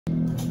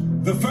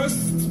The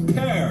first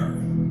pair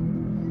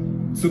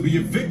to be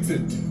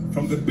evicted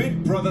from the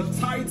Big Brother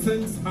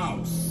Titan's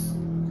house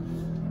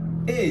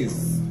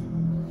is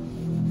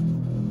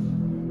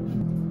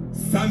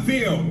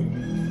Santheo.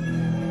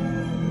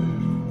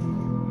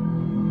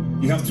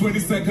 You have 20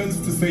 seconds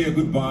to say your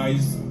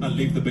goodbyes and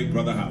leave the Big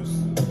Brother house.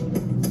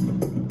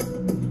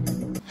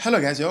 Hello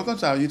guys, welcome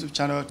to our YouTube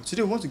channel.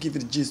 Today we want to give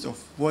you the gist of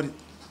what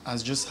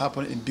has just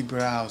happened in Big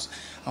Brother house.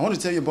 I want to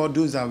tell you about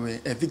those that were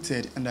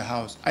evicted in the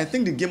house. I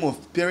think the game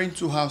of pairing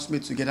two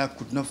housemates together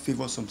could not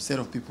favor some set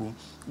of people,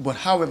 but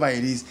however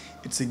it is,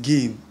 it's a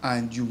game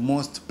and you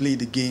must play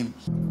the game.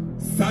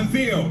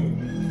 Santheo,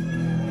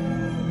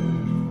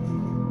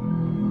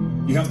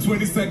 you have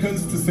 20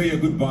 seconds to say your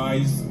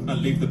goodbyes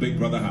and leave the Big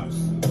Brother house.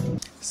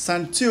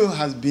 Santheo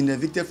has been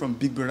evicted from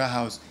Big Brother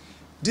house.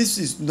 This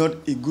is not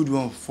a good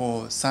one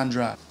for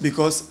Sandra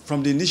because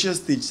from the initial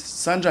stage,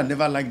 Sandra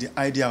never liked the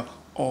idea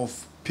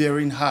of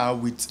pairing her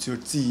with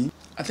Khosi.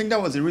 I think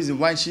that was the reason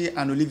why she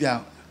and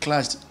Olivia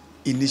clashed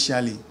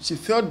initially. She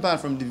felt bad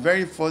from the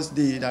very first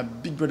day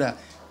that Big Brother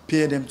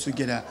paired them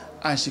together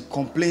and she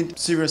complained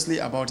seriously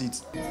about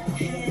it.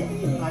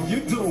 How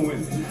you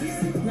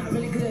doing? Not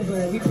really good,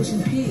 but we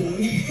pushing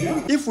P.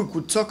 If we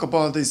could talk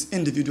about this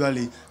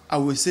individually, I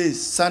would say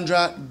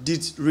Sandra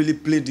did really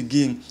play the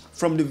game.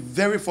 From the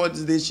very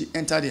first day she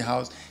entered the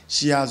house,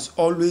 she has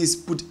always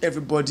put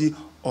everybody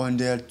on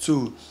their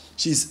toe.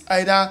 She's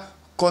either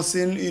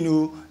causing,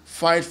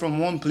 fight from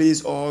one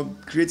place or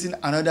creating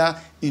another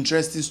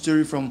interesting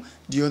story from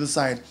the other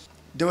side.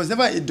 There was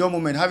never a dull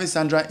moment having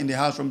Sandra in the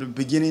house from the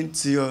beginning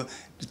till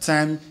the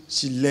time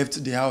she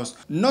left the house.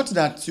 Not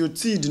that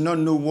Khosi did not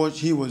know what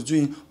he was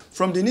doing.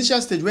 From the initial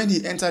stage when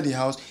he entered the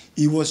house,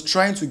 he was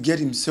trying to get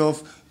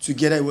himself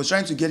together. He was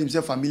trying to get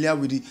himself familiar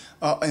with the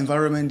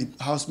environment,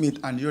 the housemate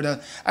and the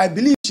other. I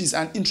believe she's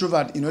an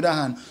introvert in other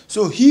hand.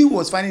 So he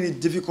was finding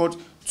it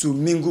difficult to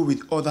mingle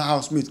with other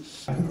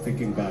housemates.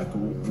 Thinking back,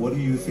 what do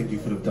you think you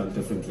could have done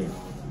differently?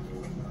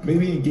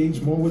 Maybe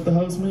engage more with the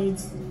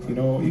housemates,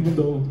 even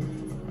though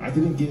I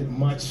didn't get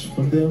much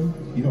from them,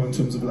 in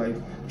terms of like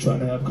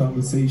trying to have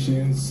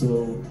conversations.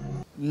 So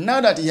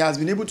now that he has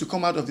been able to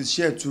come out of his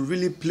shell to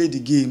really play the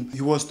game,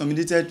 he was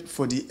nominated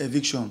for the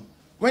eviction.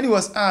 When he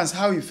was asked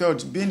how he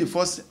felt being the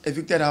first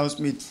evicted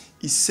housemate,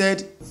 he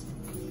said,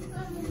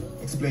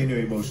 "Explain your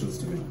emotions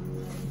to me."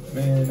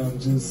 Man,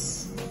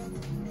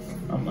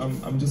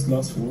 I'm just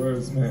lost for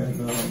words, man.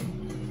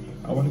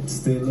 I wanted to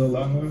stay a little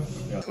longer.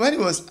 Yeah. When he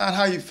was asked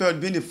how he felt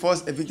being the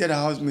first evicted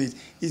housemate,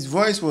 his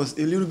voice was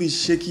a little bit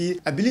shaky.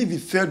 I believe he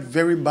felt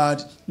very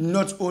bad,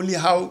 not only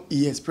how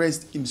he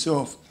expressed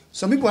himself.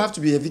 Some people have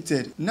to be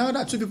evicted. Now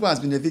that two people has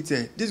been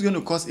evicted, this is going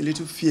to cause a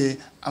little fear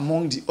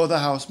among the other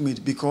housemates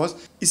because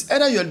it's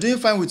either you're doing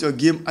fine with your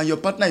game and your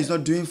partner is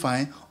not doing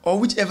fine, or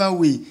whichever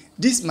way,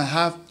 this might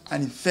have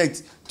an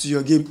effect to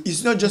your game.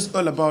 It's not just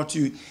all about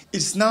you.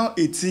 It's now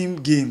a team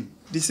game.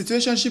 The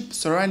situationship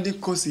surrounding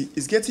Khosi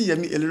is getting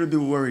Yhemi a little bit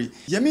worried.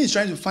 Yhemi is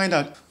trying to find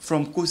out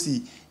from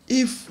Khosi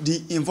if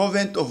the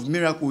involvement of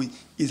Miracle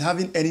is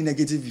having any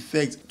negative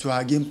effect to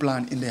her game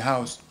plan in the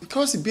house.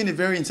 Because being a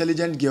very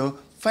intelligent girl,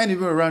 find a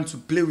way around to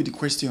play with the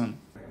question.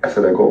 I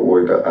said I got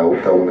worried that I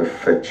hope that won't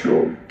affect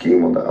your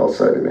game on the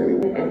outside in any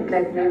way.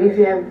 Like maybe if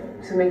you have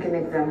to make an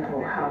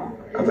example, how?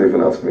 I don't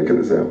even have to make an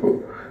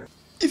example.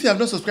 If you have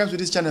not subscribed to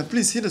this channel,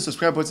 please hit the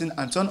subscribe button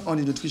and turn on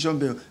the notification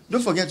bell.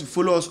 Don't forget to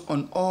follow us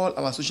on all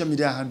our social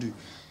media handles.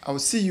 I will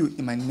see you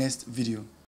in my next video.